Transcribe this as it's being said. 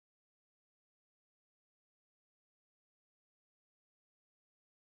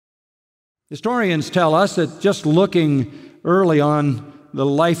Historians tell us that just looking early on the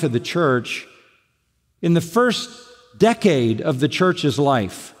life of the church, in the first decade of the church's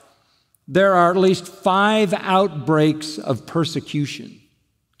life, there are at least 5 outbreaks of persecution,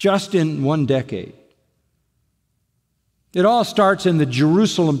 just in one decade. It all starts in the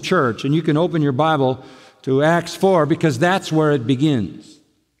Jerusalem church, and you can open your Bible to Acts 4 because that's where it begins.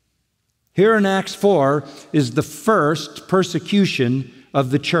 Here in Acts 4 is the first persecution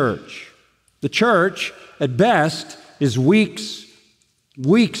of the church. The church, at best, is weeks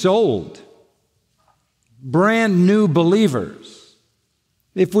old. Brand new believers.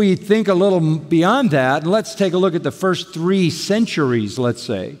 If we think a little beyond that, let's take a look at the first 3 centuries, let's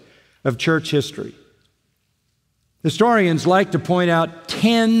say, of church history. Historians like to point out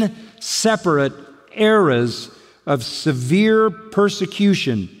 10 separate eras of severe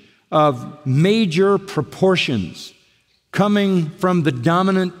persecution of major proportions coming from the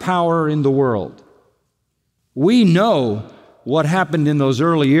dominant power in the world. We know what happened in those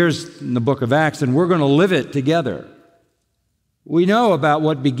early years in the book of Acts, and we're going to live it together. We know about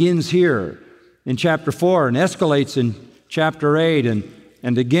what begins here in chapter 4 and escalates in chapter 8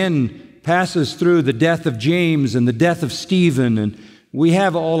 and again passes through the death of James and the death of Stephen, and we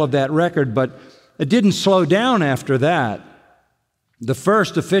have all of that record, but it didn't slow down after that. The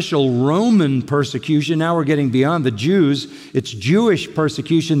first official Roman persecution, now we're getting beyond the Jews, it's Jewish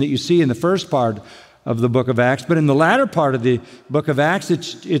persecution that you see in the first part of the book of Acts, but in the latter part of the book of Acts,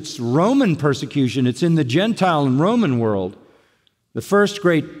 it's Roman persecution. It's in the Gentile and Roman world. The first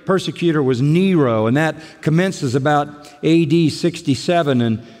great persecutor was Nero, and that commences about AD 67,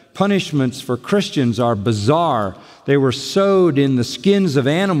 and punishments for Christians are bizarre. They were sewed in the skins of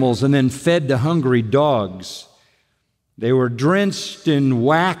animals and then fed to hungry dogs. They were drenched in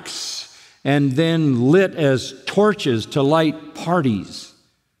wax and then lit as torches to light parties.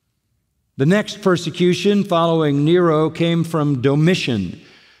 The next persecution following Nero came from Domitian.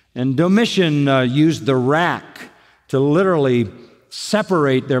 And Domitian used the rack to literally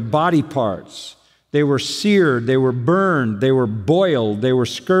separate their body parts. They were seared, they were burned, they were boiled, they were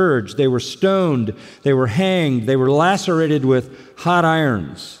scourged, they were stoned, they were hanged, they were lacerated with hot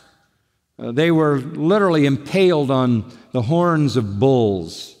irons. They were literally impaled on the horns of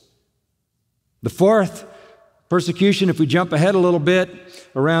bulls. The fourth persecution, if we jump ahead a little bit,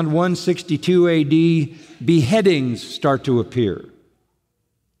 around 162 AD, beheadings start to appear.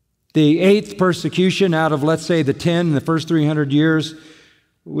 The eighth persecution out of, let's say, the 10 in the first 300 years,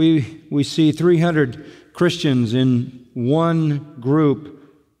 we see 300 Christians in one group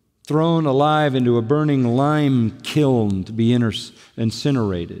thrown alive into a burning lime kiln to be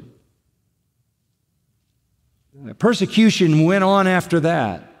incinerated. Persecution went on after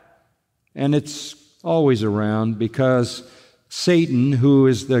that, and it's always around because Satan, who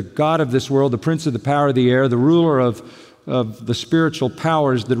is the god of this world, the prince of the power of the air, the ruler of the spiritual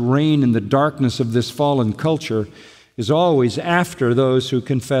powers that reign in the darkness of this fallen culture, is always after those who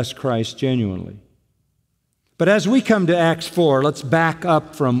confess Christ genuinely. But as we come to Acts 4, let's back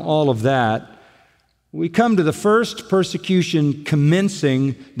up from all of that. We come to the first persecution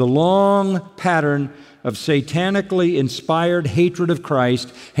commencing the long pattern of satanically inspired hatred of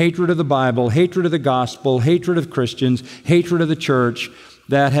Christ, hatred of the Bible, hatred of the gospel, hatred of Christians, hatred of the church,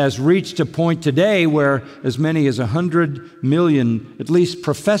 that has reached a point today where as many as 100 million, at least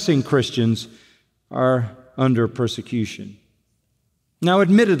professing Christians, are under persecution. Now,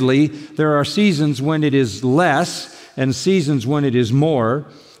 admittedly, there are seasons when it is less and seasons when it is more,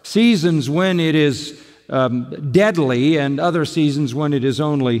 seasons when it is deadly and other seasons when it is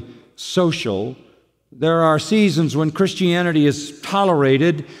only social. There are seasons when Christianity is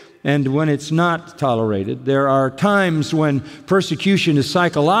tolerated and when it's not tolerated. There are times when persecution is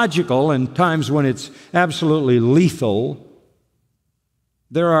psychological and times when it's absolutely lethal.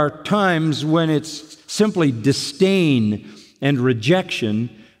 There are times when it's simply disdain and rejection,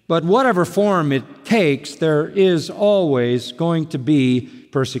 but whatever form it takes, there is always going to be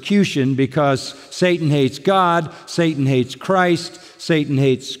persecution because Satan hates God, Satan hates Christ, Satan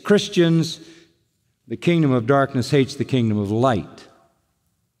hates Christians. The kingdom of darkness hates the kingdom of light.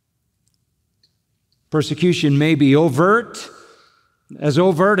 Persecution may be overt as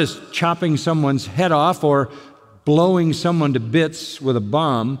chopping someone's head off or blowing someone to bits with a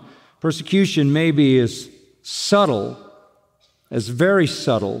bomb. Persecution may be as subtle, as very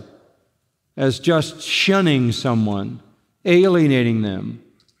subtle, as just shunning someone, alienating them,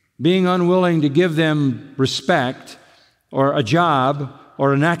 being unwilling to give them respect or a job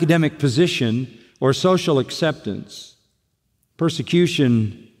or an academic position or social acceptance.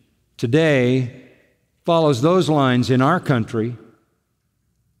 Persecution today follows those lines in our country.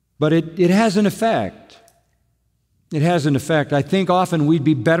 But it has an effect. It has an effect. I think often we'd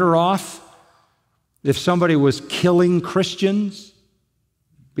be better off if somebody was killing Christians,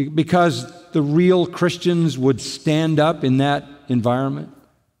 because the real Christians would stand up in that environment.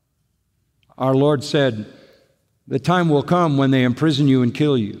 Our Lord said, the time will come when they imprison you and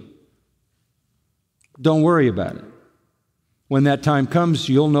kill you. Don't worry about it. When that time comes,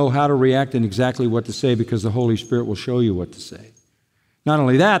 you'll know how to react and exactly what to say, because the Holy Spirit will show you what to say. Not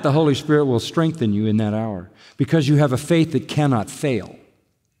only that, the Holy Spirit will strengthen you in that hour, because you have a faith that cannot fail.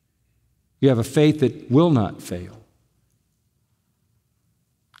 You have a faith that will not fail.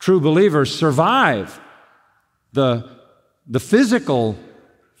 True believers survive the physical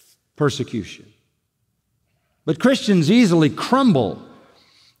persecution. But Christians easily crumble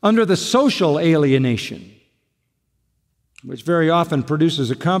under the social alienation, which very often produces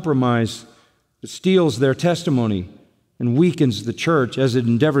a compromise that steals their testimony and weakens the church as it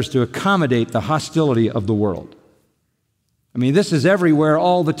endeavors to accommodate the hostility of the world. I mean, this is everywhere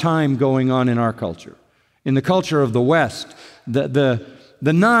all the time going on in our culture. In the culture of the West, the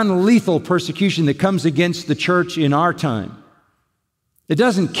non-lethal persecution that comes against the church in our time, it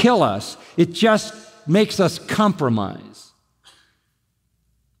doesn't kill us, it just makes us compromise.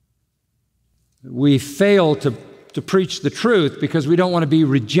 We fail to preach the truth because we don't want to be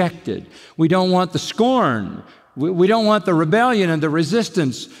rejected. We don't want the scorn. We don't want the rebellion and the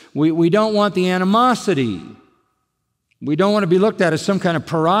resistance. We don't want the animosity. We don't want to be looked at as some kind of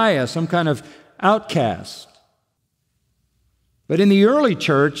pariah, some kind of outcast. But in the early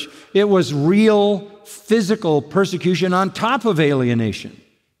church, it was real physical persecution on top of alienation.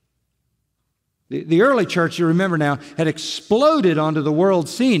 The early church, you remember now, had exploded onto the world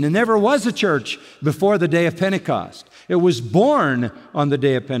scene. And never was a church before the day of Pentecost. It was born on the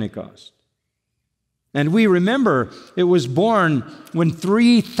day of Pentecost. And we remember it was born when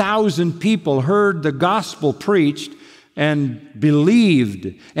 3,000 people heard the gospel preached and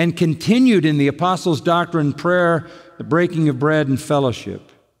believed and continued in the apostles' doctrine, prayer, the breaking of bread, and fellowship.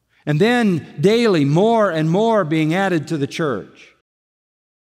 And then daily, more and more being added to the church.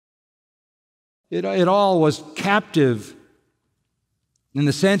 It all was captive in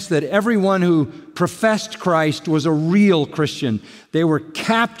the sense that everyone who professed Christ was a real Christian. They were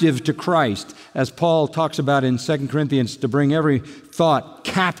captive to Christ, as Paul talks about in 2 Corinthians, to bring every thought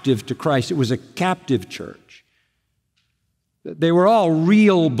captive to Christ. It was a captive church. They were all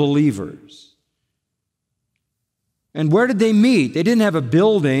real believers. And where did they meet? They didn't have a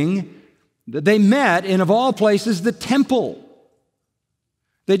building. They met in, of all places, the temple.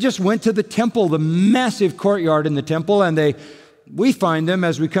 They just went to the temple, the massive courtyard in the temple, and we find them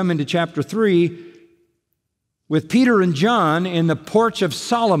as we come into chapter 3 with Peter and John in the porch of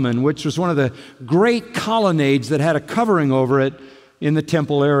Solomon, which was one of the great colonnades that had a covering over it in the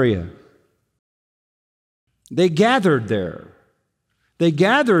temple area. They gathered there. They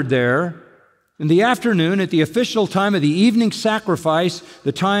gathered there in the afternoon at the official time of the evening sacrifice,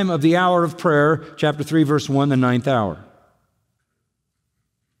 the time of the hour of prayer, chapter 3, verse 1, the 9th hour.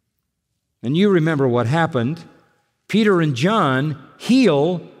 And you remember what happened. Peter and John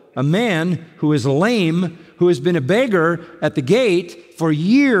heal a man who is lame, who has been a beggar at the gate for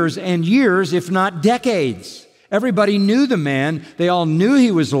years and years, if not decades. Everybody knew the man. They all knew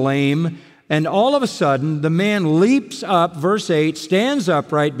he was lame. And all of a sudden, the man leaps up, verse 8, stands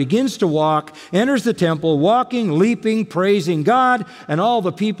upright, begins to walk, enters the temple, walking, leaping, praising God. And all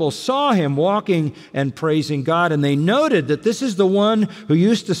the people saw him walking and praising God. And they noted that this is the one who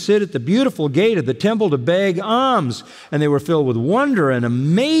used to sit at the beautiful gate of the temple to beg alms. And they were filled with wonder and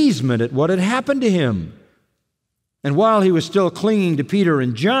amazement at what had happened to him. And while he was still clinging to Peter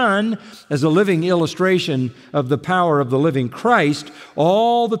and John as a living illustration of the power of the living Christ,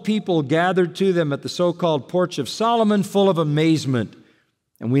 all the people gathered to them at the so-called porch of Solomon full of amazement.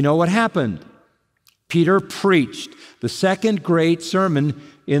 And we know what happened. Peter preached the second great sermon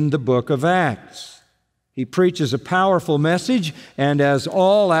in the book of Acts. He preaches a powerful message, and as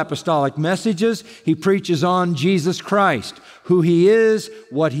all apostolic messages, he preaches on Jesus Christ, who he is,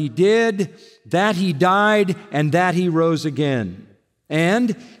 what he did, that he died, and that he rose again.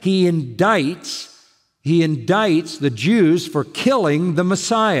 And he indicts the Jews for killing the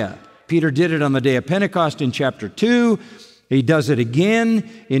Messiah. Peter did it on the day of Pentecost in chapter 2. He does it again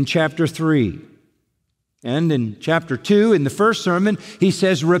in chapter 3. And in chapter 2, in the first sermon, he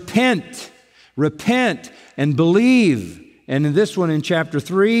says, repent and believe. And in this one in chapter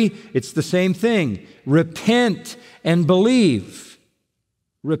 3, it's the same thing. Repent and believe.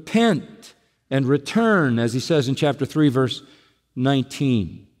 Repent and return, as he says in chapter 3, verse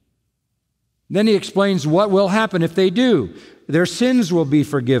 19. Then he explains what will happen if they do. Their sins will be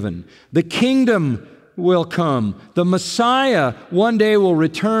forgiven. The kingdom will come. The Messiah one day will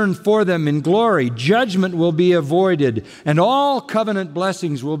return for them in glory. Judgment will be avoided, and all covenant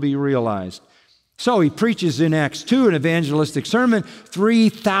blessings will be realized. So he preaches in Acts 2, an evangelistic sermon.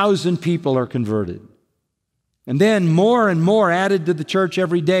 3,000 people are converted. And then more and more added to the church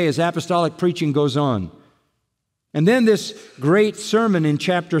every day as apostolic preaching goes on. And then this great sermon in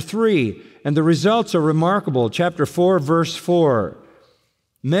chapter 3, and the results are remarkable. Chapter 4, verse 4.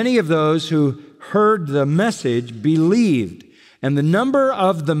 Many of those who heard the message believed, and the number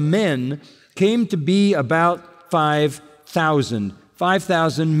of the men came to be about 5,000.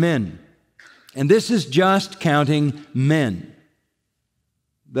 5,000 men. And this is just counting men.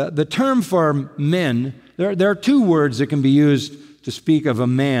 The term for men, there are two words that can be used to speak of a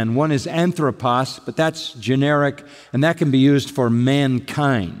man. One is anthropos, but that's generic, and that can be used for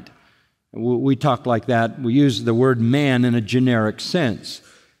mankind. We talk like that. We use the word man in a generic sense.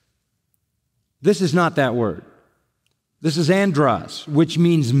 This is not that word. This is andros, which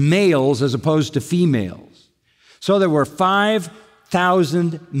means males as opposed to females. So there were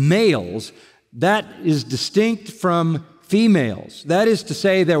 5,000 males. That is distinct from females. That is to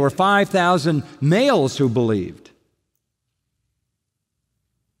say, there were 5,000 males who believed.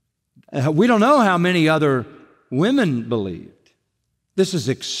 We don't know how many other women believed. This is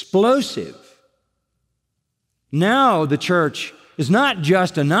explosive. Now the church is not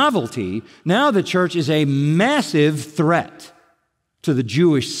just a novelty. Now the church is a massive threat to the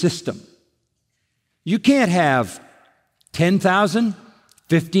Jewish system. You can't have 10,000,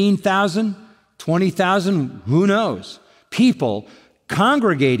 15,000, 20,000, who knows, people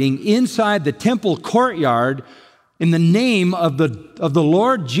congregating inside the temple courtyard in the name of the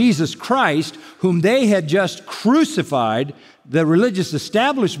Lord Jesus Christ, whom they had just crucified, the religious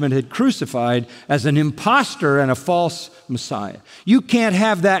establishment had crucified as an impostor and a false Messiah. You can't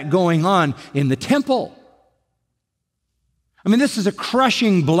have that going on in the temple. I mean, this is a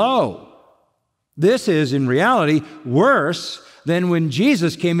crushing blow. This is, in reality, worse than when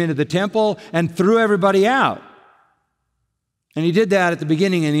Jesus came into the temple and threw everybody out. And he did that at the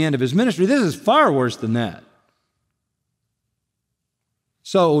beginning and the end of his ministry. This is far worse than that.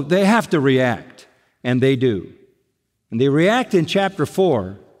 So they have to react, and they do. And they react in chapter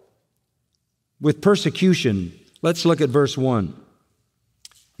 4 with persecution. Let's look at verse 1.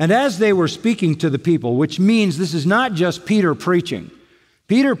 And as they were speaking to the people, which means this is not just Peter preaching.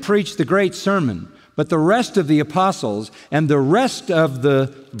 Peter preached the great sermon, but the rest of the apostles and the rest of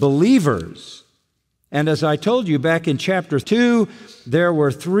the believers. And as I told you back in chapter 2, there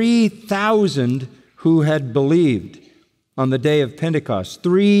were 3,000 who had believed on the day of Pentecost.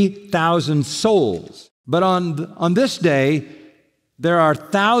 3,000 souls. But on this day, there are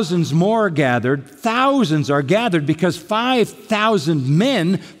thousands more gathered. Thousands are gathered because 5,000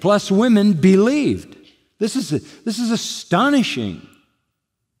 men plus women believed. This is astonishing.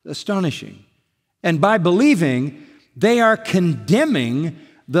 Astonishing. And by believing, they are condemning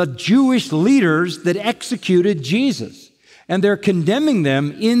the Jewish leaders that executed Jesus. And they're condemning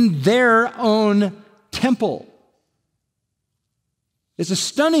them in their own temple. It's a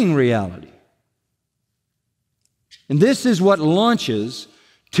stunning reality. And this is what launches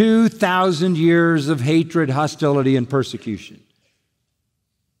 2,000 years of hatred, hostility, and persecution.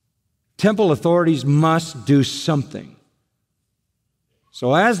 Temple authorities must do something.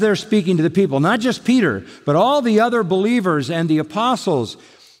 So as they're speaking to the people, not just Peter, but all the other believers and the apostles,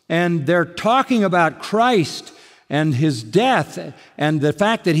 and they're talking about Christ and his death and the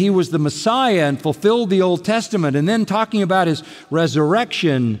fact that he was the Messiah and fulfilled the Old Testament, and then talking about his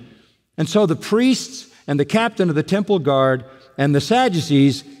resurrection. And so the priests and the captain of the temple guard and the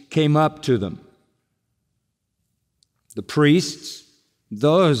Sadducees came up to them. The priests,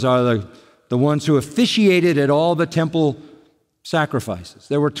 those are the ones who officiated at all the temple sacrifices.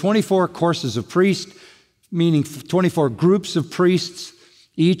 There were 24 courses of priests, meaning 24 groups of priests.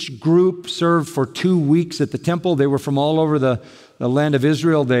 Each group served for 2 weeks at the temple. They were from all over the land of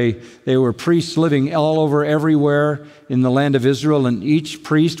Israel. They were priests living all over everywhere in the land of Israel, and each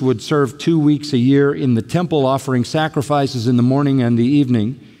priest would serve 2 weeks a year in the temple, offering sacrifices in the morning and the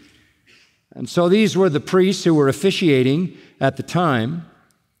evening. And so these were the priests who were officiating at the time.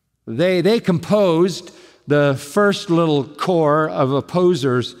 They composed the first little corps of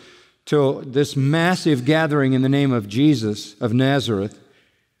opposers to this massive gathering in the name of Jesus of Nazareth.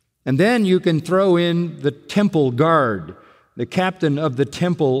 And then you can throw in the temple guard, the captain of the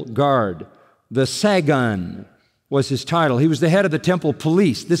temple guard. The Sagan was his title. He was the head of the temple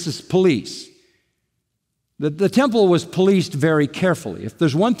police. This is police. The temple was policed very carefully. If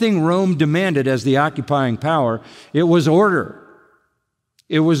there's one thing Rome demanded as the occupying power, it was order.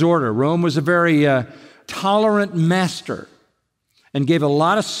 It was order. Rome was a very tolerant master and gave a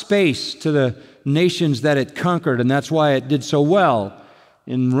lot of space to the nations that it conquered, and that's why it did so well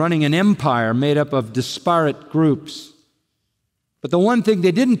in running an empire made up of disparate groups. But the one thing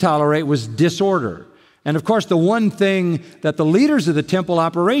they didn't tolerate was disorder. And of course, the one thing that the leaders of the temple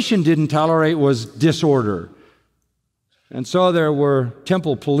operation didn't tolerate was disorder. And so there were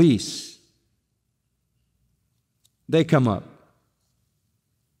temple police. They come up.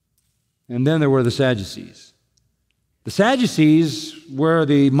 And then there were the Sadducees. The Sadducees were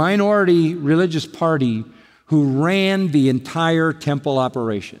the minority religious party who ran the entire temple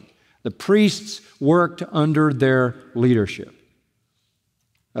operation. The priests worked under their leadership.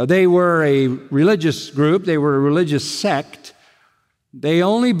 They were a religious group. They were a religious sect. They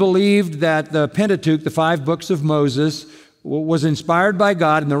only believed that the Pentateuch, the 5 books of Moses, was inspired by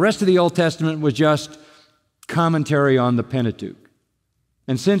God, and the rest of the Old Testament was just commentary on the Pentateuch.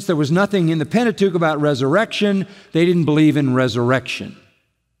 And since there was nothing in the Pentateuch about resurrection, they didn't believe in resurrection.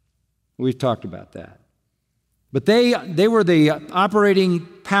 We've talked about that. But they were the operating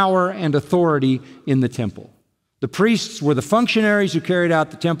power and authority in the temple. The priests were the functionaries who carried out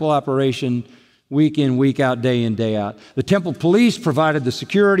the temple operation week in, week out, day in, day out. The temple police provided the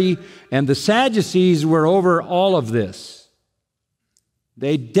security, and the Sadducees were over all of this.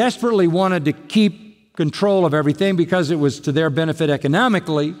 They desperately wanted to keep control of everything because it was to their benefit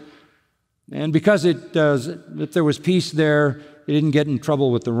economically, and because if there was peace there, they didn't get in trouble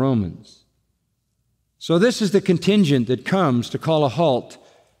with the Romans. So this is the contingent that comes to call a halt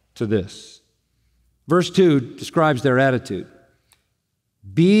to this. Verse 2 describes their attitude.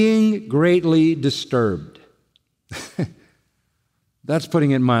 Being greatly disturbed. That's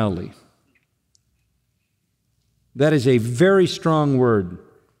putting it mildly. That is a very strong word.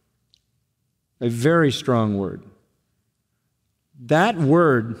 A very strong word. That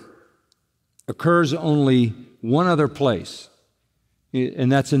word occurs only one other place,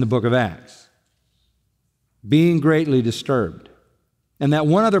 and that's in the book of Acts. Being greatly disturbed. And that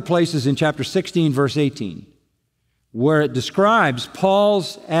one other place is in chapter 16, verse 18, where it describes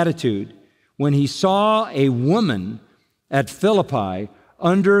Paul's attitude when he saw a woman at Philippi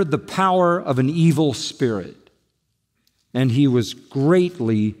under the power of an evil spirit. And he was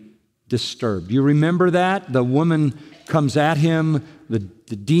greatly disturbed. You remember that? The woman comes at him, the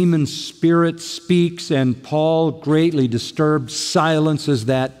demon spirit speaks, and Paul, greatly disturbed, silences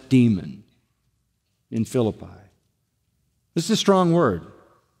that demon in Philippi. This is a strong word.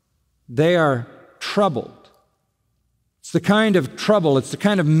 They are troubled. It's the kind of trouble, it's the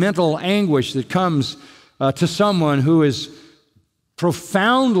kind of mental anguish that comes to someone who is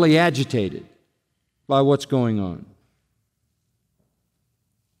profoundly agitated by what's going on.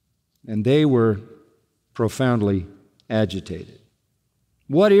 And they were profoundly agitated.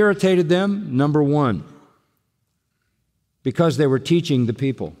 What irritated them? Number one, because they were teaching the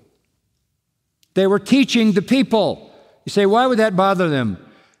people. They were teaching the people. You say, why would that bother them?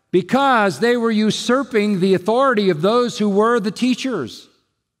 Because they were usurping the authority of those who were the teachers.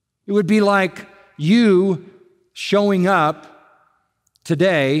 It would be like you showing up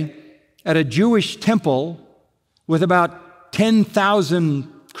today at a Jewish temple with about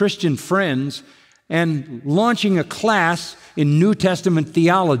 10,000 Christian friends and launching a class in New Testament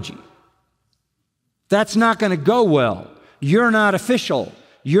theology. That's not going to go well. You're not official.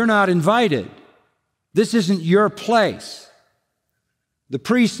 You're not invited. This isn't your place. The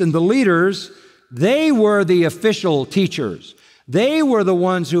priests and the leaders, they were the official teachers. They were the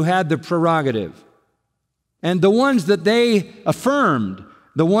ones who had the prerogative. And the ones that they affirmed,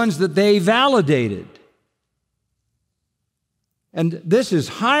 the ones that they validated. And this is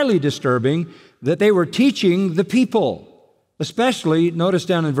highly disturbing that they were teaching the people. Especially, notice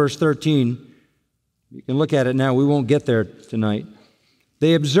down in verse 13, you can look at it now, we won't get there tonight.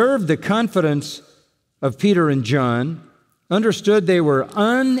 They observed the confidence of Peter and John, understood they were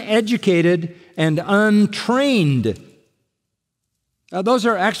uneducated and untrained. Now, those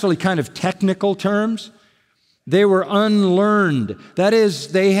are actually kind of technical terms. They were unlearned. That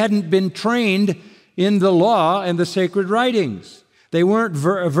is, they hadn't been trained in the law and the sacred writings. They weren't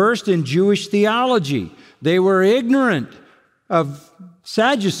versed in Jewish theology. They were ignorant of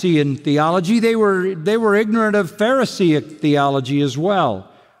Sadducean theology. They were ignorant of Pharisaic theology as well.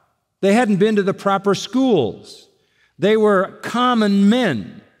 They hadn't been to the proper schools. They were common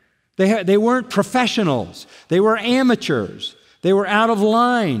men. They weren't professionals. They were amateurs. They were out of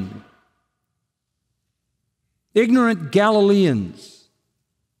line. Ignorant Galileans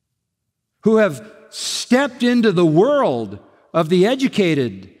who have stepped into the world of the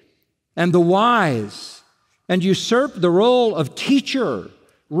educated and the wise and usurped the role of teacher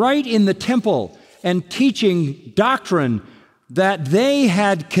right in the temple and teaching doctrine that they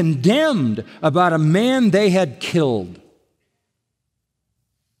had condemned about a man they had killed.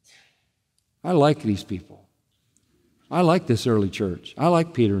 I like these people. I like this early church. I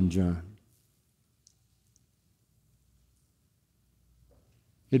like Peter and John.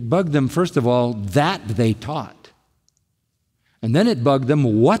 It bugged them, first of all, that they taught. And then it bugged them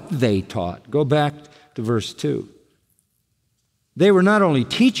what they taught. Go back to verse 2. They were not only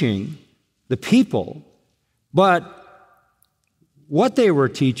teaching the people, but what they were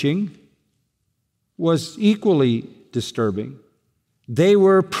teaching was equally disturbing. They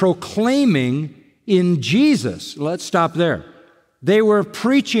were proclaiming in Jesus. Let's stop there. They were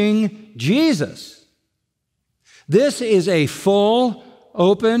preaching Jesus. This is a full,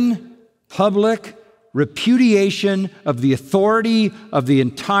 open, public repudiation of the authority of the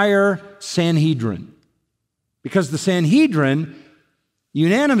entire Sanhedrin. Because the Sanhedrin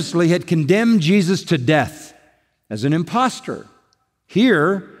unanimously had condemned Jesus to death as an impostor.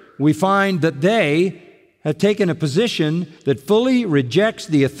 Here, we find that they have taken a position that fully rejects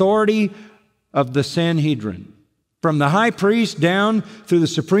the authority of the Sanhedrin, from the high priest down through the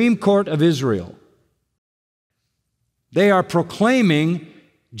Supreme Court of Israel. They are proclaiming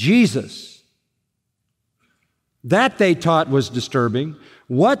Jesus. That they taught was disturbing.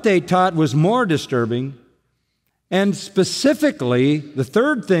 What they taught was more disturbing. And specifically, the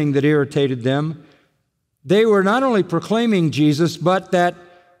third thing that irritated them, they were not only proclaiming Jesus, but that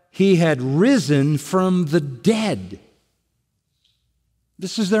He had risen from the dead.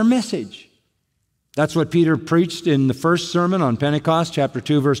 This is their message. That's what Peter preached in the first sermon on Pentecost, chapter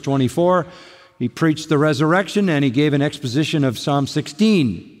 2, verse 24. He preached the resurrection, and he gave an exposition of Psalm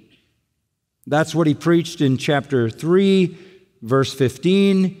 16. That's what he preached in chapter 3, verse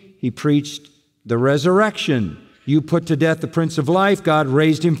 15. He preached the resurrection. You put to death the Prince of Life. God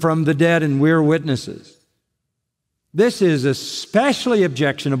raised him from the dead, and we're witnesses. This is especially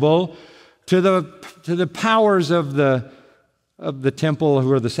objectionable to the powers of the temple,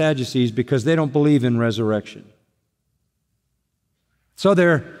 who are the Sadducees, because they don't believe in resurrection. So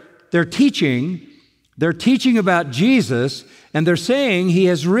they're teaching about Jesus, and they're saying He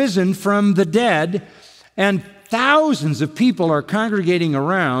has risen from the dead, and thousands of people are congregating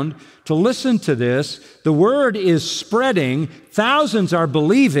around to listen to this. The word is spreading, thousands are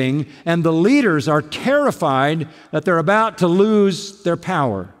believing, and the leaders are terrified that they're about to lose their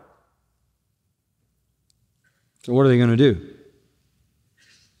power. So what are they going to do?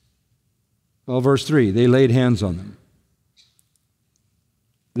 Well, verse 3, they laid hands on them.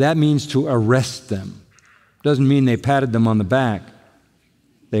 That means to arrest them. Doesn't mean they patted them on the back.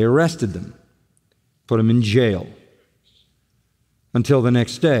 They arrested them, put them in jail until the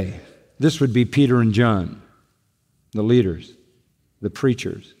next day. This would be Peter and John, the leaders, the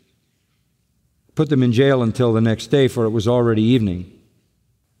preachers. Put them in jail until the next day, for it was already evening.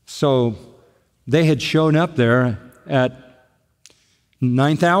 So they had shown up there at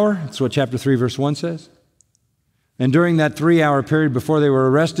 9th hour. That's what chapter 3, verse 1 says. And during that 3-hour period before they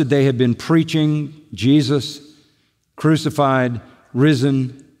were arrested, they had been preaching Jesus crucified,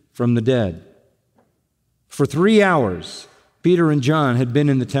 risen from the dead. For 3 hours, Peter and John had been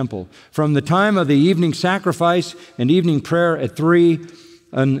in the temple. From the time of the evening sacrifice and evening prayer at 3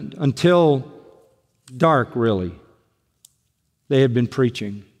 until dark, really, they had been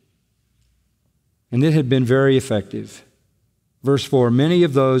preaching. And it had been very effective. Verse 4, many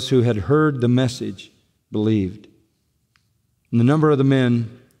of those who had heard the message believed. And the number of the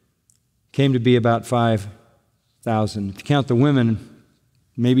men came to be about 5,000. If you count the women,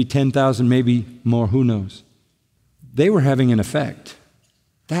 maybe 10,000, maybe more, who knows? They were having an effect.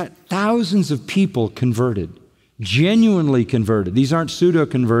 That thousands of people converted, genuinely converted. These aren't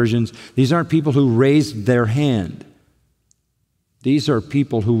pseudo-conversions. These aren't people who raised their hand. These are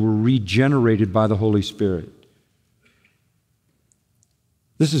people who were regenerated by the Holy Spirit.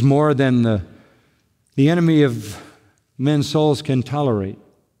 This is more than the enemy of men's souls can tolerate.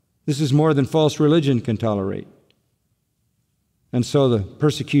 This is more than false religion can tolerate. And so the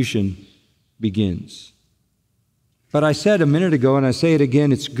persecution begins. But I said a minute ago, and I say it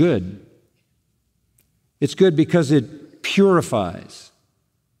again, it's good. It's good because it purifies.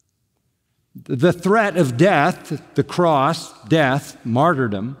 The threat of death, the cross, death,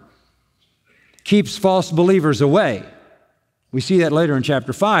 martyrdom, keeps false believers away. We see that later in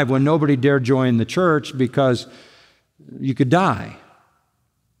chapter 5 when nobody dared join the church because you could die.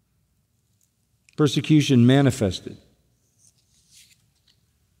 Persecution manifested.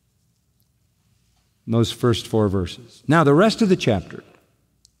 in those first 4 verses. Now, the rest of the chapter,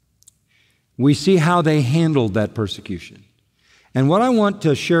 we see how they handled that persecution. And what I want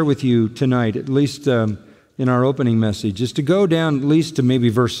to share with you tonight, at least in our opening message, is to go down at least to maybe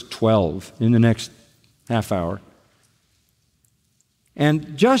verse 12 in the next half hour.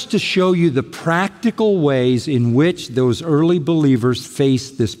 And just to show you the practical ways in which those early believers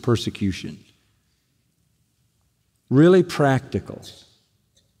faced this persecution. Really practical.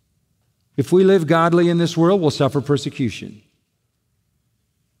 If we live godly in this world, we'll suffer persecution.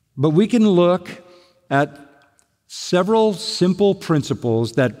 But we can look at several simple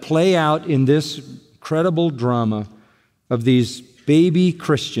principles that play out in this incredible drama of these baby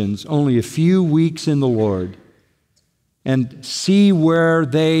Christians, only a few weeks in the Lord, and see where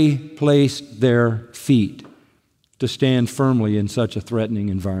they placed their feet to stand firmly in such a threatening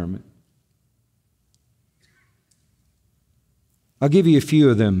environment. I'll give you a few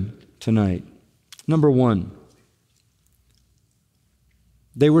of them tonight. Number 1,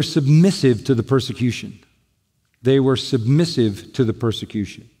 they were submissive to the persecution. They were submissive to the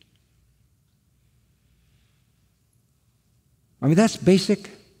persecution. I mean, that's basic.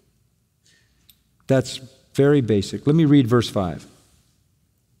 That's very basic. Let me read verse 5.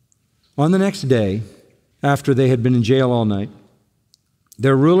 On the next day, after they had been in jail all night,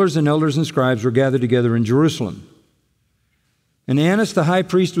 their rulers and elders and scribes were gathered together in Jerusalem. And Annas the high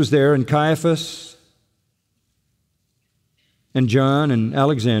priest was there, and Caiaphas, and John, and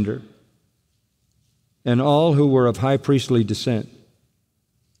Alexander, and all who were of high priestly descent.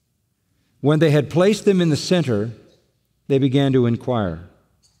 When they had placed them in the center, they began to inquire,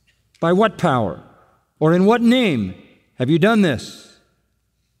 "By what power, or in what name have you done this?"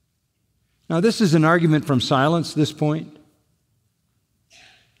 Now, this is an argument from silence, this point.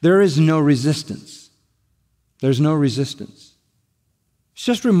 There is no resistance. There's no resistance. It's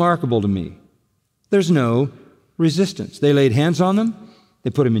just remarkable to me. There's no resistance. They laid hands on them.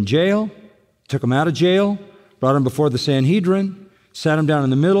 They put him in jail, took him out of jail, brought him before the Sanhedrin, sat him down in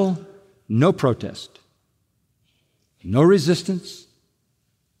the middle. No protest. No resistance.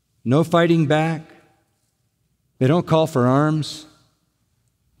 No fighting back. They don't call for arms.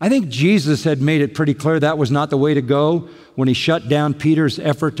 I think Jesus had made it pretty clear that was not the way to go when he shut down Peter's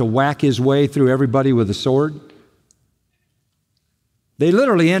effort to whack his way through everybody with a sword. They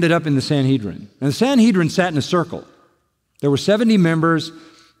literally ended up in the Sanhedrin. And the Sanhedrin sat in a circle. There were 70 members, and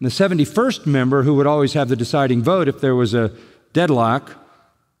the 71st member, who would always have the deciding vote if there was a deadlock,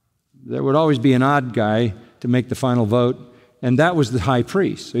 there would always be an odd guy to make the final vote, and that was the high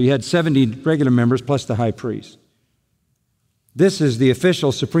priest. So you had 70 regular members plus the high priest. This is the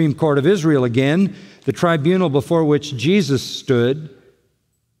official Supreme Court of Israel again, the tribunal before which Jesus stood.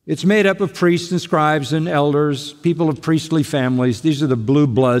 It's made up of priests and scribes and elders, people of priestly families. These are the blue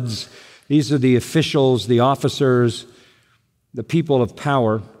bloods. These are the officials, the officers, the people of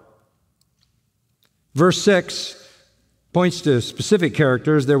power. Verse 6 points to specific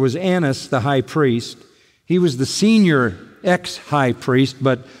characters. There was Annas, the high priest. He was the senior ex-high priest,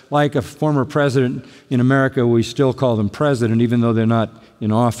 but like a former president in America, we still call them president, even though they're not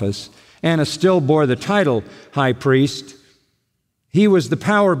in office. Annas still bore the title high priest. He was the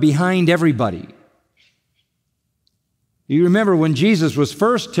power behind everybody. You remember when Jesus was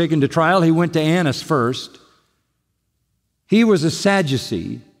first taken to trial, he went to Annas first. He was a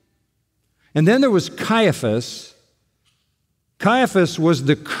Sadducee. And then there was Caiaphas. Caiaphas was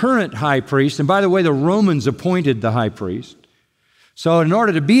the current high priest. And by the way, the Romans appointed the high priest. So in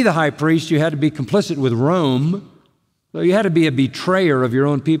order to be the high priest, you had to be complicit with Rome. So you had to be a betrayer of your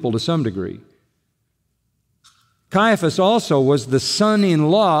own people to some degree. Caiaphas also was the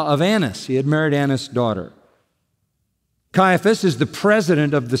son-in-law of Annas. He had married Annas' daughter. Caiaphas is the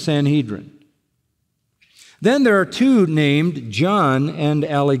president of the Sanhedrin. Then there are two named John and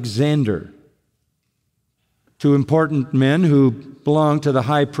Alexander, two important men who belong to the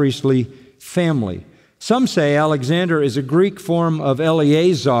high priestly family. Some say Alexander is a Greek form of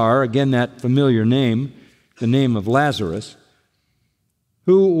Eleazar, again that familiar name, the name of Lazarus,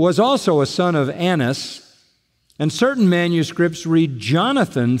 who was also a son of Annas. And certain manuscripts read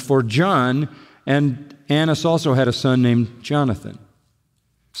Jonathan for John, and Annas also had a son named Jonathan.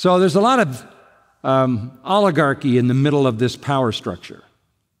 So there's a lot of oligarchy in the middle of this power structure.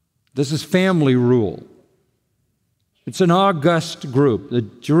 This is family rule. It's an august group, the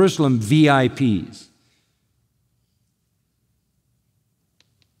Jerusalem VIPs.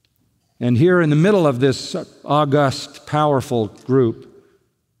 And here in the middle of this august, powerful group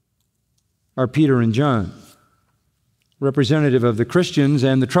are Peter and John, representative of the Christians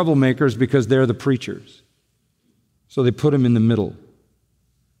and the troublemakers because they're the preachers. So they put him in the middle.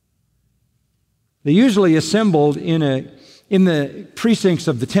 They usually assembled in the precincts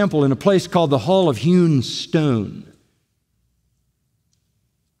of the temple in a place called the Hall of Hewn Stone.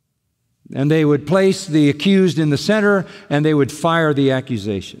 And they would place the accused in the center, and they would fire the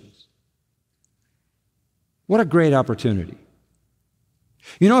accusations. What a great opportunity.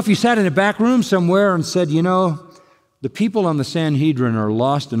 You know, if you sat in a back room somewhere and said, you know, the people on the Sanhedrin are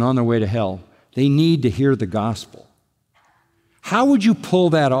lost and on their way to hell. They need to hear the gospel. How would you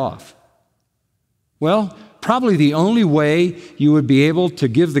pull that off? Well, probably the only way you would be able to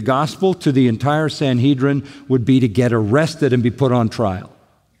give the gospel to the entire Sanhedrin would be to get arrested and be put on trial.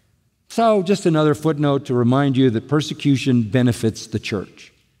 So, just another footnote to remind you that persecution benefits the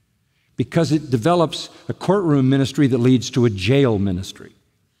church because it develops a courtroom ministry that leads to a jail ministry.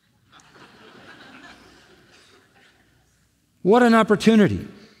 What an opportunity.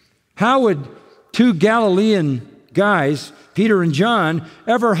 How would two Galilean guys, Peter and John,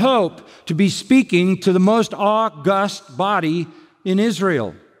 ever hope to be speaking to the most august body in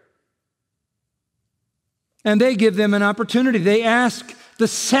Israel? And they give them an opportunity. They ask the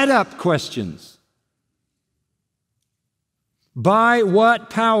setup questions. By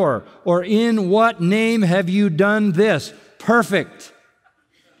what power or in what name have you done this? Perfect.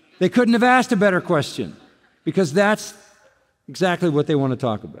 They couldn't have asked a better question because that's exactly what they want to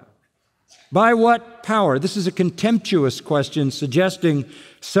talk about. By what power? This is a contemptuous question suggesting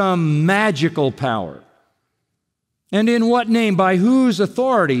some magical power. And in what name? By whose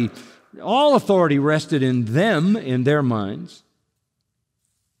authority? All authority rested in them, in their minds.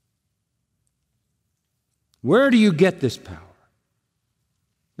 Where do you get this power?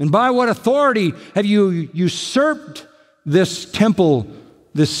 And by what authority have you usurped this temple,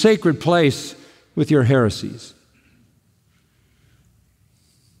 this sacred place, with your heresies?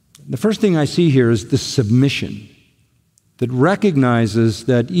 The first thing I see here is the submission that recognizes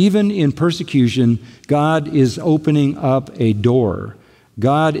that even in persecution, God is opening up a door.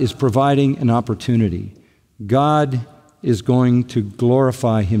 God is providing an opportunity. God is going to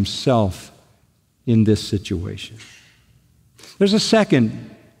glorify Himself in this situation. There's a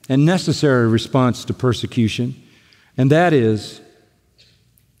second and necessary response to persecution, and that is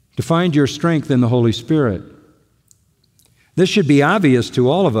to find your strength in the Holy Spirit. This should be obvious to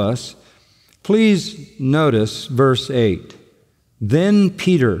all of us. Please notice verse 8. Then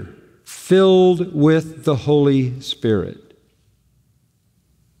Peter, filled with the Holy Spirit.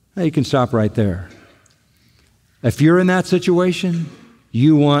 Now you can stop right there. If you're in that situation,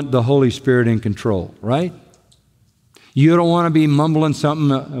 you want the Holy Spirit in control, right? You don't want to be mumbling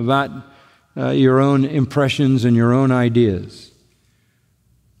something about your own impressions and your own ideas.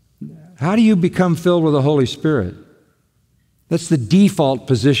 How do you become filled with the Holy Spirit? That's the default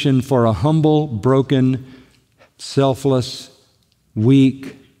position for a humble, broken, selfless,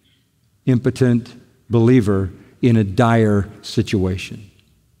 weak, impotent believer in a dire situation.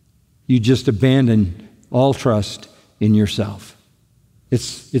 You just abandon all trust in yourself.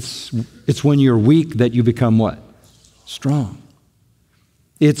 It's when you're weak that you become what? Strong.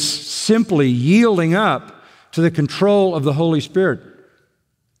 It's simply yielding up to the control of the Holy Spirit.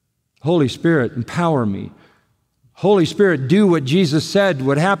 Holy Spirit, empower me. Holy Spirit, do what Jesus said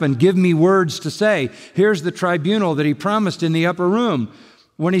would happen. Give me words to say. Here's the tribunal that He promised in the upper room.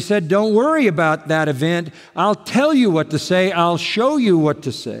 When He said, don't worry about that event. I'll tell you what to say. I'll show you what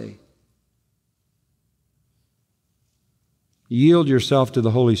to say. Yield yourself to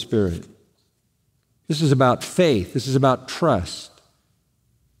the Holy Spirit. This is about faith. This is about trust.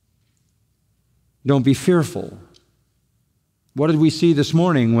 Don't be fearful. What did we see this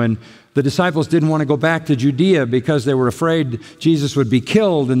morning when the disciples didn't want to go back to Judea because they were afraid Jesus would be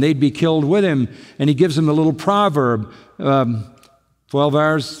killed and they'd be killed with Him? And He gives them a little proverb, 12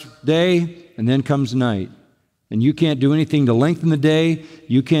 hours day and then comes night. And you can't do anything to lengthen the day.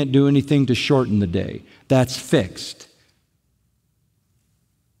 You can't do anything to shorten the day. That's fixed.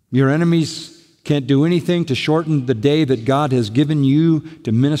 Your enemies can't do anything to shorten the day that God has given you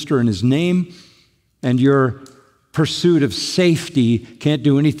to minister in His name. And your pursuit of safety can't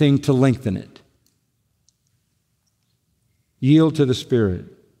do anything to lengthen it. Yield to the Spirit.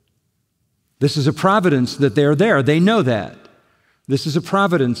 This is a providence that they are there. They know that. This is a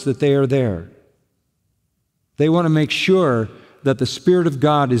providence that they are there. They want to make sure that the Spirit of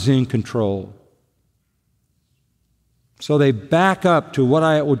God is in control. So they back up to what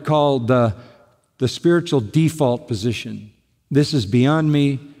I would call the spiritual default position. This is beyond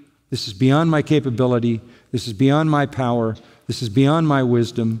me. This is beyond my capability. This is beyond my power. This is beyond my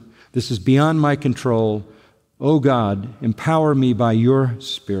wisdom. This is beyond my control. Oh God, empower me by your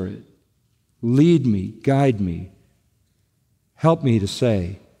Spirit. Lead me, guide me. Help me to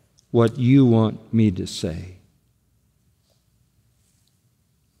say what you want me to say.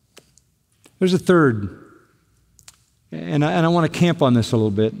 There's a third, and I want to camp on this a little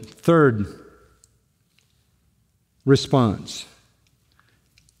bit. Third response.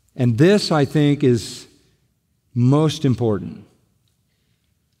 And this, I think, is most important.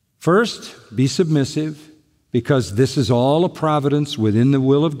 First, be submissive, because this is all a providence within the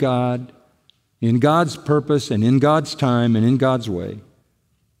will of God, in God's purpose and in God's time and in God's way.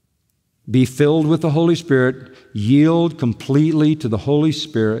 Be filled with the Holy Spirit. Yield completely to the Holy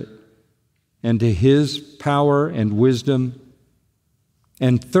Spirit and to His power and wisdom.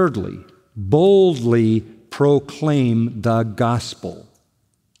 And thirdly, boldly proclaim the gospel.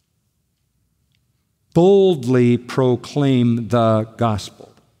 Boldly proclaim the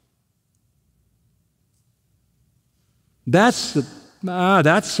gospel. That's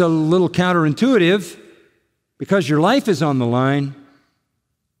a little counterintuitive, because your life is on the line.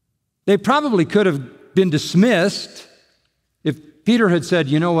 They probably could have been dismissed if Peter had said,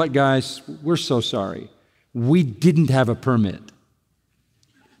 you know what, guys, we're so sorry. We didn't have a permit.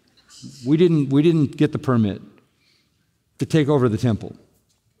 We didn't get the permit to take over the temple.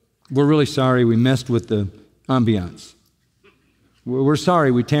 We're really sorry we messed with the ambiance. We're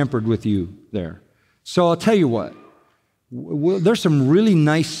sorry we tampered with you there. So I'll tell you what, there's some really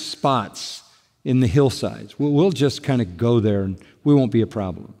nice spots in the hillsides. We'll just kind of go there and we won't be a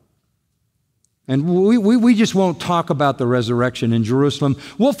problem. And we just won't talk about the resurrection in Jerusalem.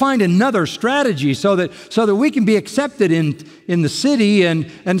 We'll find another strategy so that we can be accepted in the city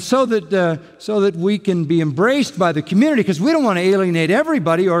and so that we can be embraced by the community, because we don't want to alienate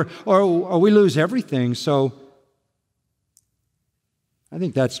everybody or we lose everything. So I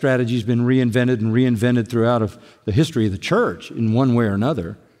think that strategy has been reinvented throughout of the history of the church in one way or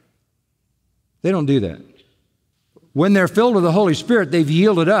another. They don't do that. When they're filled with the Holy Spirit, they've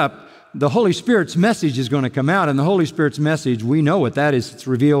yielded up. The Holy Spirit's message is going to come out, and the Holy Spirit's message, we know what that is. It's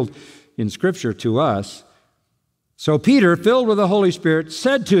revealed in Scripture to us. So Peter, filled with the Holy Spirit,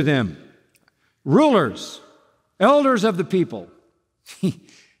 said to them, rulers, elders of the people.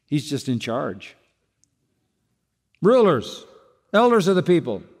 He's just in charge. Rulers, elders of the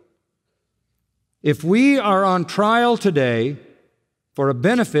people. If we are on trial today for a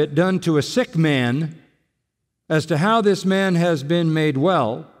benefit done to a sick man as to how this man has been made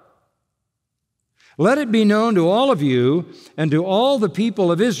well, let it be known to all of you and to all the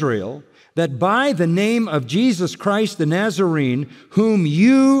people of Israel that by the name of Jesus Christ the Nazarene, whom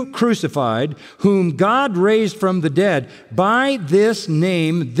you crucified, whom God raised from the dead, by this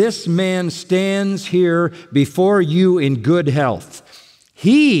name this man stands here before you in good health.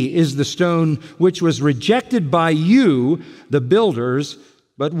 He is the stone which was rejected by you, the builders,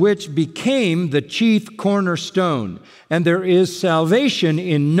 but which became the chief cornerstone. And there is salvation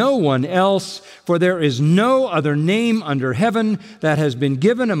in no one else, for there is no other name under heaven that has been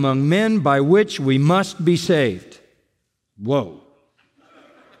given among men by which we must be saved. Whoa.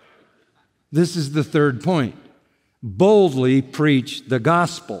 This is the third point. Boldly preach the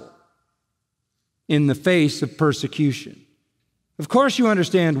gospel in the face of persecution. Of course you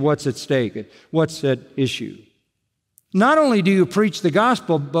understand what's at stake, what's at issue. Not only do you preach the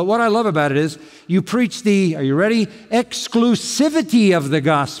gospel, but what I love about it is you preach the, are you ready? Exclusivity of the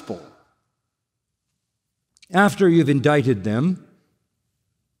gospel. After you've indicted them,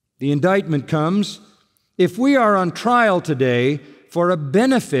 the indictment comes, if we are on trial today for a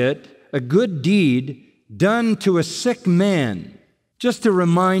benefit, a good deed done to a sick man, just to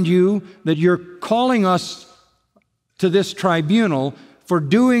remind you that you're calling us to this tribunal for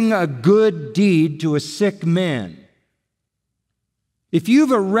doing a good deed to a sick man. If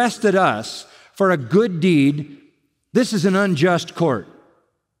you've arrested us for a good deed, this is an unjust court,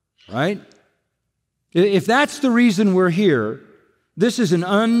 right? If that's the reason we're here, this is an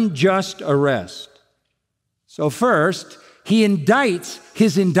unjust arrest. So first, he indicts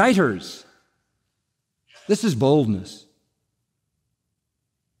his indicters. This is boldness.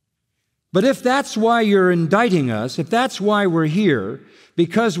 But if that's why you're indicting us, if that's why we're here,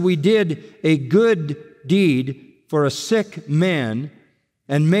 because we did a good deed for a sick man,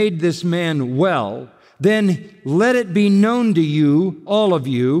 and made this man well, then let it be known to you, all of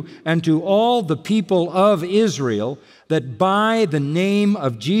you, and to all the people of Israel, that by the name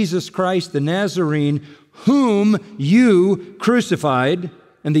of Jesus Christ the Nazarene, whom you crucified,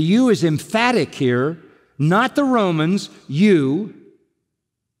 and the you is emphatic here, not the Romans, you,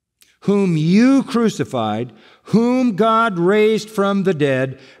 whom you crucified, whom God raised from the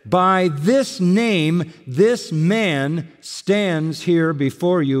dead, by this name, this man stands here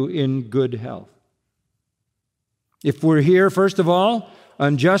before you in good health. If we're here, first of all,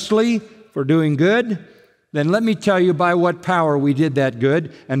 unjustly for doing good, then let me tell you by what power we did that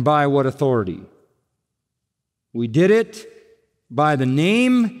good and by what authority. We did it by the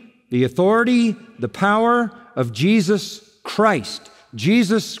name, the authority, the power of Jesus Christ.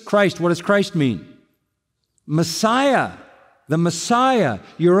 Jesus Christ. What does Christ mean? Messiah. The Messiah.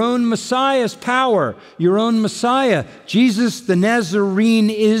 Your own Messiah's power. Your own Messiah. Jesus the Nazarene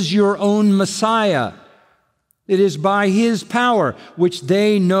is your own Messiah. It is by His power, which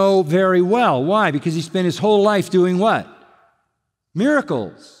they know very well. Why? Because He spent His whole life doing what?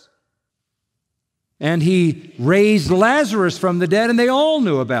 Miracles. And He raised Lazarus from the dead, and they all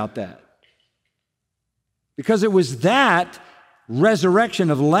knew about that. Because it was that resurrection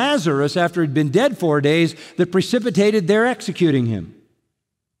of Lazarus after he'd been dead 4 days that precipitated their executing him.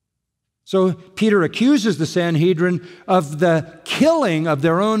 So Peter accuses the Sanhedrin of the killing of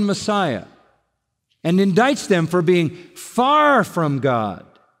their own Messiah and indicts them for being far from God.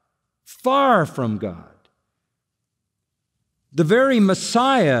 Far from God. The very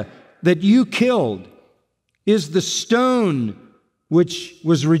Messiah that you killed is the stone which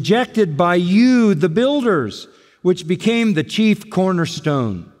was rejected by you, the builders, which became the chief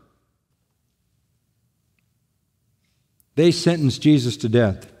cornerstone. They sentenced Jesus to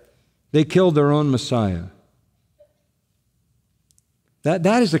death. They killed their own Messiah.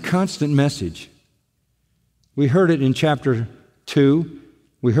 That is a constant message. We heard it in chapter 2.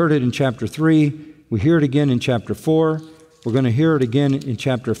 We heard it in chapter 3. We hear it again in chapter 4. We're going to hear it again in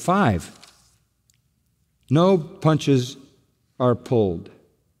chapter 5. No punches are pulled.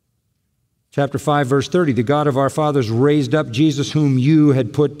 Chapter 5, verse 30, the God of our fathers raised up Jesus, whom you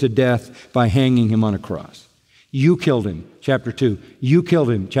had put to death by hanging Him on a cross. You killed Him, chapter 2. You killed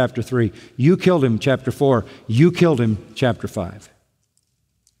Him, chapter 3. You killed Him, chapter 4. You killed Him, chapter 5.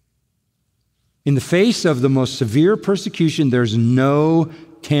 In the face of the most severe persecution, there's no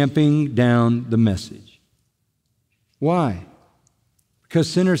tamping down the message. Why? Because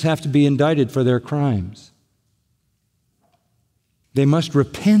sinners have to be indicted for their crimes. They must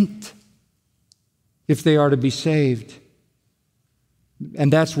repent if they are to be saved.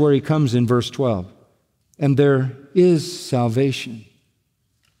 And that's where he comes in verse 12. And there is salvation.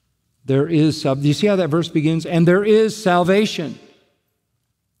 There is salvation. Do you see how that verse begins? And there is salvation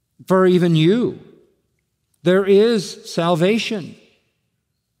for even you. There is salvation.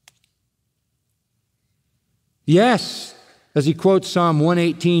 Yes, as he quotes Psalm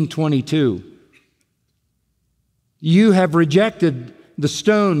 118:22. You have rejected the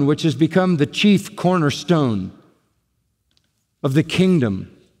stone which has become the chief cornerstone of the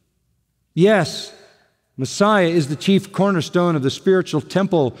kingdom. Yes, Messiah is the chief cornerstone of the spiritual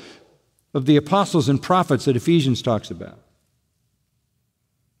temple of the apostles and prophets that Ephesians talks about.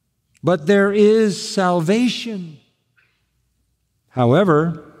 But there is salvation.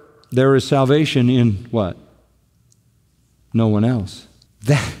 However, there is salvation in what? No one else.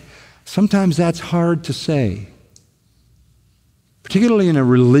 Sometimes that's hard to say. Particularly in a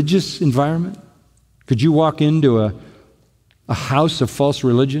religious environment. Could you walk into a house of false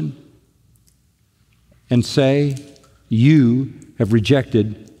religion and say, you have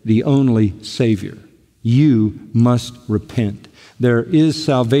rejected the only Savior. You must repent. There is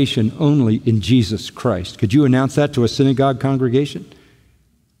salvation only in Jesus Christ. Could you announce that to a synagogue congregation?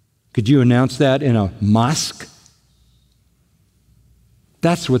 Could you announce that in a mosque?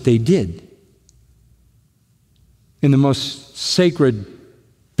 That's what they did. In the most sacred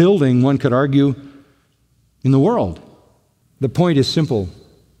building, one could argue, in the world. The point is simple.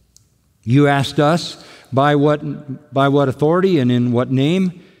 You asked us by what authority and in what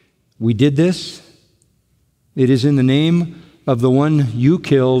name we did this. It is in the name of the one you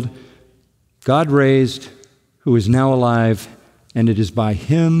killed, God raised, who is now alive, and it is by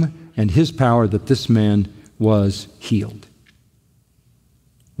Him and His power that this man was healed.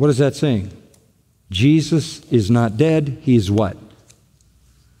 What is that saying? Jesus is not dead. He is what?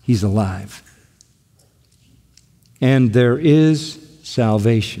 He's alive. And there is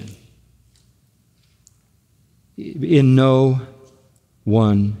salvation in no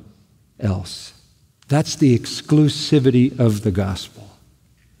one else. That's the exclusivity of the gospel.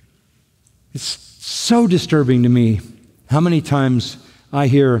 It's so disturbing to me how many times I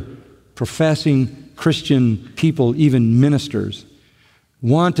hear professing Christian people, even ministers,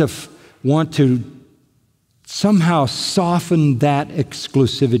 want to somehow soften that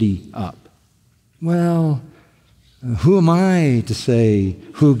exclusivity up. Well, who am I to say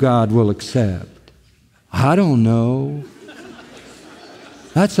who God will accept? I don't know.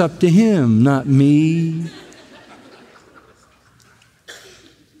 That's up to Him, not me.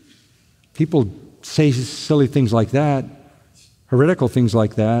 People say silly things like that. heretical things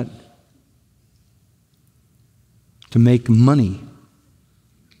like that, to make money.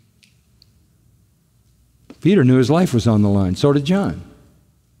 Peter knew his life was on the line. So did John.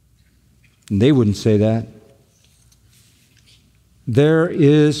 And they wouldn't say that. There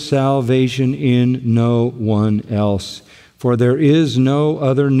is salvation in no one else, for there is no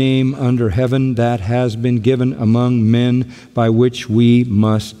other name under heaven that has been given among men by which we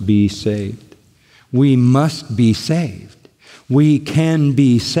must be saved. We must be saved. We can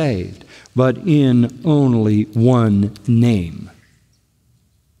be saved, but in only one name.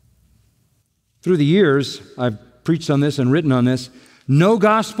 Through the years, I've preached on this and written on this. No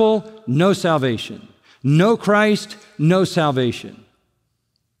gospel, no salvation. No Christ, no salvation.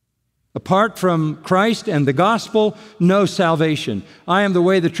 Apart from Christ and the gospel, no salvation. I am the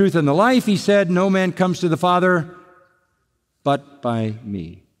way, the truth, and the life, he said. No man comes to the Father but by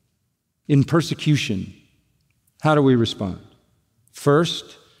me. In persecution, how do we respond?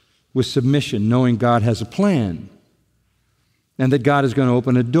 First, with submission, knowing God has a plan and that God is going to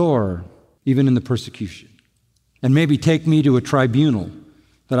open a door even in the persecution, and maybe take me to a tribunal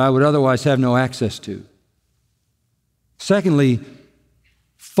that I would otherwise have no access to. Secondly,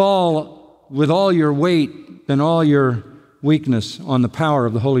 fall with all your weight and all your weakness on the power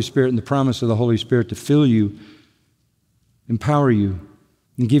of the Holy Spirit and the promise of the Holy Spirit to fill you, empower you,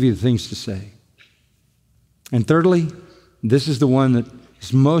 and give you the things to say. And thirdly, this is the one that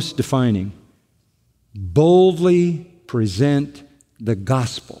is most defining. Boldly present the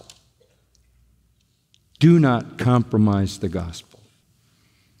gospel. Do not compromise the gospel.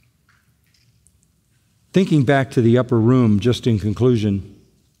 Thinking back to the upper room, just in conclusion,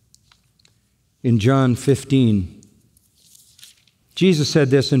 in John 15, Jesus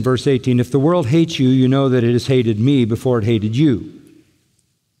said this in verse 18, "If the world hates you, you know that it has hated me before it hated you.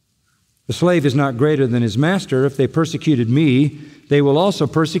 The slave is not greater than his master. If they persecuted me, they will also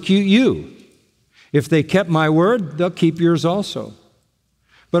persecute you. If they kept my word, they'll keep yours also.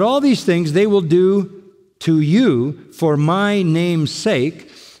 But all these things they will do to you for my name's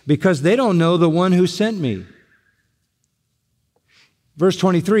sake, because they don't know the one who sent me." Verse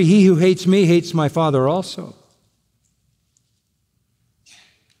 23, "He who hates me hates my Father also."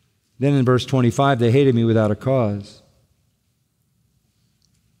 Then in verse 25, "They hated me without a cause."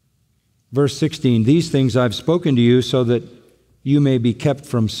 Verse 16, "These things I've spoken to you so that you may be kept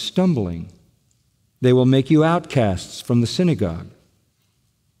from stumbling. They will make you outcasts from the synagogue."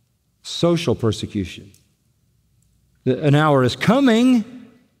 Social persecution. An hour is coming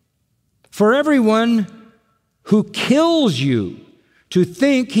for everyone who kills you to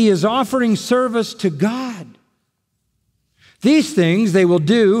think he is offering service to God. These things they will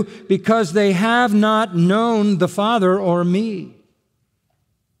do because they have not known the Father or me.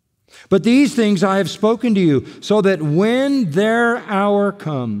 But these things I have spoken to you, so that when their hour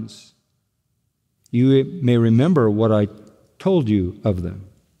comes, you may remember what I told you of them.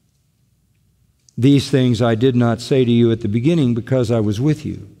 These things I did not say to you at the beginning because I was with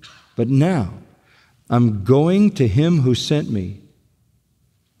you. But now I'm going to him who sent me.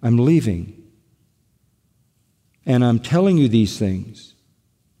 I'm leaving. And I'm telling you these things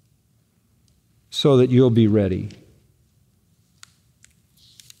so that you'll be ready.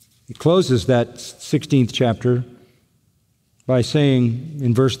 He closes that 16th chapter by saying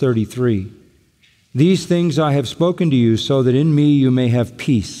in verse 33, "These things I have spoken to you so that in me you may have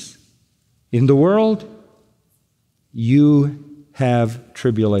peace. In the world, you have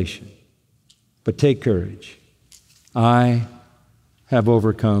tribulation. But take courage. I have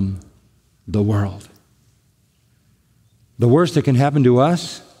overcome the world." The worst that can happen to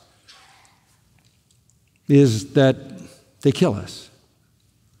us is that they kill us.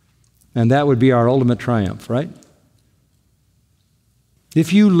 And that would be our ultimate triumph, right?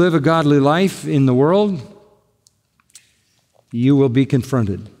 If you live a godly life in the world, you will be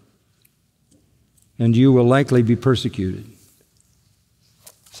confronted. And you will likely be persecuted.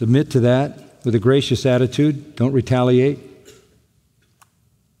 Submit to that with a gracious attitude. Don't retaliate.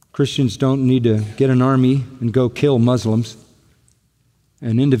 Christians don't need to get an army and go kill Muslims.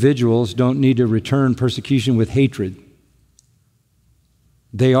 And individuals don't need to return persecution with hatred.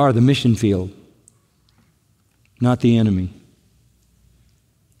 They are the mission field, not the enemy.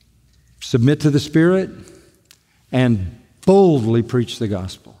 Submit to the Spirit and boldly preach the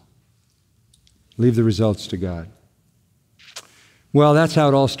gospel. Leave the results to God. Well, that's how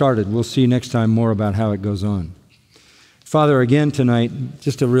it all started. We'll see next time more about how it goes on. Father, again tonight,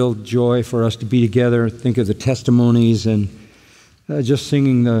 just a real joy for us to be together, think of the testimonies and just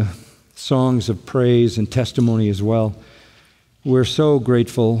singing the songs of praise and testimony as well. We're so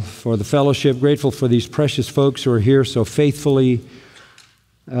grateful for the fellowship, grateful for these precious folks who are here so faithfully,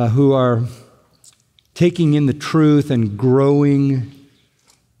 who are taking in the truth and growing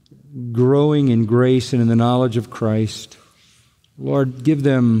in grace and in the knowledge of Christ. Lord, give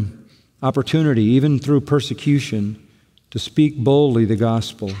them opportunity, even through persecution, to speak boldly the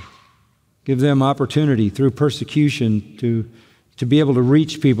gospel. Give them opportunity through persecution to be able to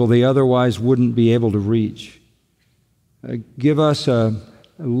reach people they otherwise wouldn't be able to reach. Give us a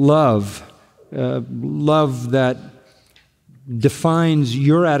love that defines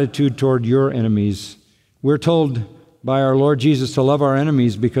your attitude toward your enemies. We're told by our Lord Jesus to love our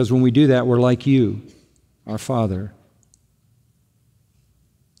enemies because when we do that, we're like you, our Father.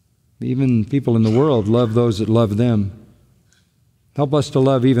 Even people in the world love those that love them. Help us to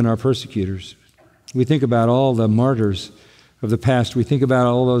love even our persecutors. We think about all the martyrs of the past. We think about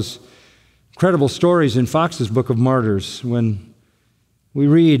all those incredible stories in Fox's Book of Martyrs when we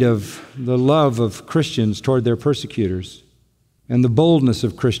read of the love of Christians toward their persecutors and the boldness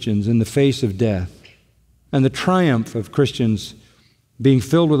of Christians in the face of death and the triumph of Christians being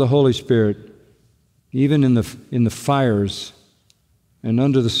filled with the Holy Spirit even in the fires and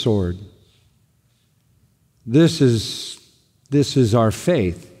under the sword. This is our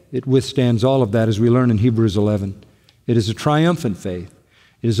faith. It withstands all of that, as we learn in Hebrews 11. It is a triumphant faith.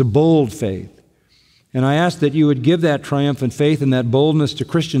 It is a bold faith. And I ask that you would give that triumphant faith and that boldness to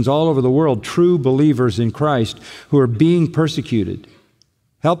Christians all over the world, true believers in Christ who are being persecuted.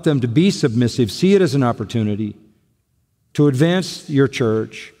 Help them to be submissive, see it as an opportunity to advance your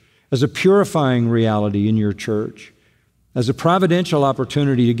church as a purifying reality in your church, as a providential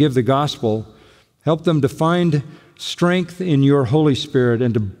opportunity to give the gospel. Help them to find strength in your Holy Spirit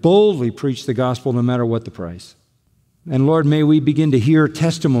and to boldly preach the gospel no matter what the price. And Lord, may we begin to hear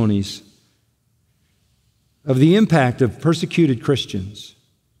testimonies of the impact of persecuted Christians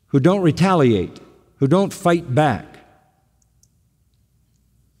who don't retaliate, who don't fight back,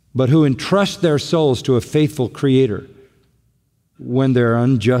 but who entrust their souls to a faithful Creator when they're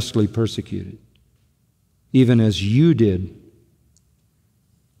unjustly persecuted, even as you did,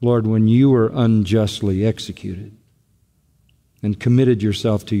 Lord, when you were unjustly executed and committed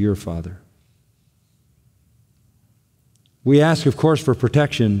yourself to your Father. We ask, of course, for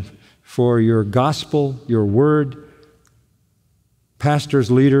protection for your gospel, your word,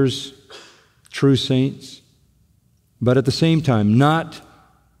 pastors, leaders, true saints, but at the same time, not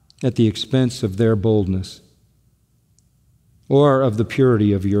at the expense of their boldness or of the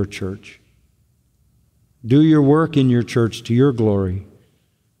purity of your church. Do your work in your church to your glory.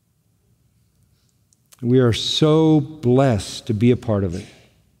 We are so blessed to be a part of it.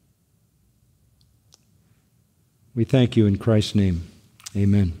 We thank you in Christ's name.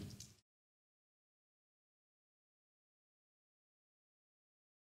 Amen.